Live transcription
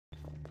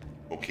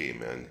Okay,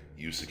 men,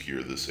 you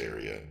secure this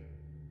area.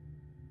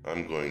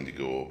 I'm going to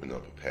go open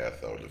up a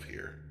path out of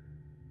here.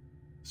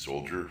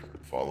 Soldier,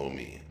 follow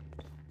me.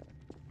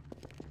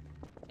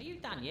 Are you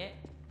done yet?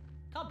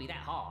 Can't be that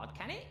hard,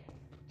 can it?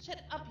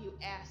 Shut up, you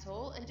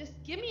asshole, and just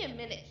give me a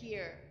minute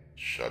here.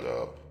 Shut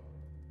up.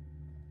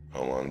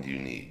 How long do you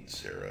need,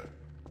 Sarah?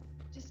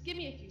 Just give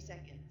me a few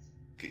seconds.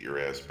 Get your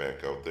ass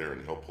back out there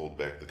and help hold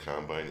back the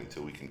combine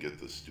until we can get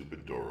this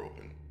stupid door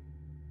open.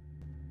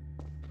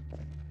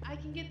 I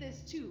can get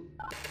this too.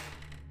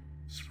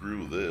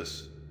 Screw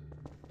this.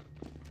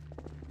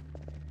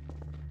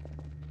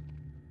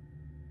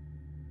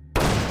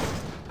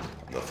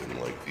 Nothing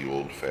like the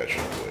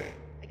old-fashioned way.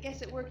 I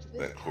guess it worked this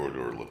That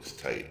corridor looks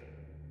tight.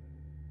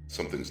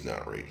 Something's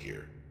not right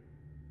here.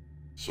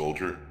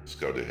 Soldier,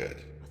 scout ahead.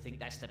 I think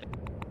that's the...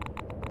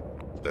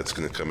 That's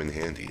gonna come in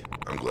handy.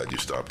 I'm glad you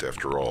stopped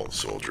after all,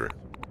 soldier.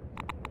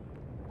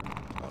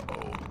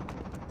 Uh-oh.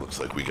 Looks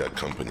like we got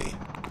company.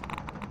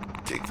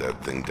 Take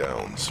that thing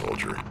down,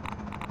 soldier.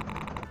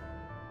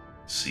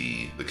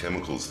 See, the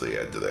chemicals they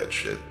add to that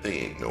shit, they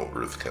ain't no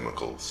Earth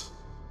chemicals.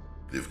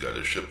 They've got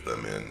to ship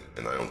them in,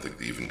 and I don't think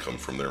they even come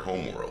from their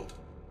homeworld.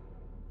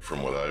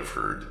 From what I've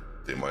heard,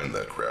 they mine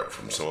that crap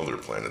from some other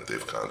planet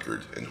they've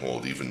conquered and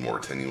hold even more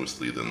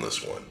tenuously than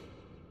this one.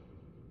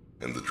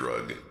 And the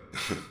drug.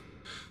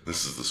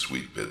 This is the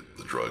sweet bit,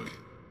 the drug.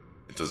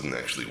 It doesn't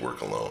actually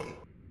work alone.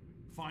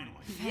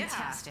 Finally.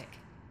 Fantastic.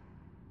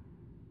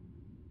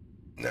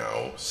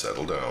 Now,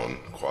 settle down,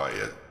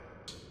 quiet.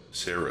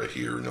 Sarah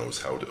here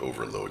knows how to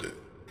overload it.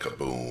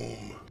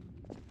 Kaboom.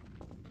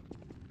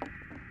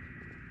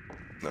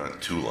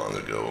 Not too long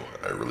ago,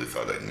 I really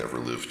thought I'd never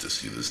live to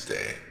see this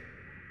day.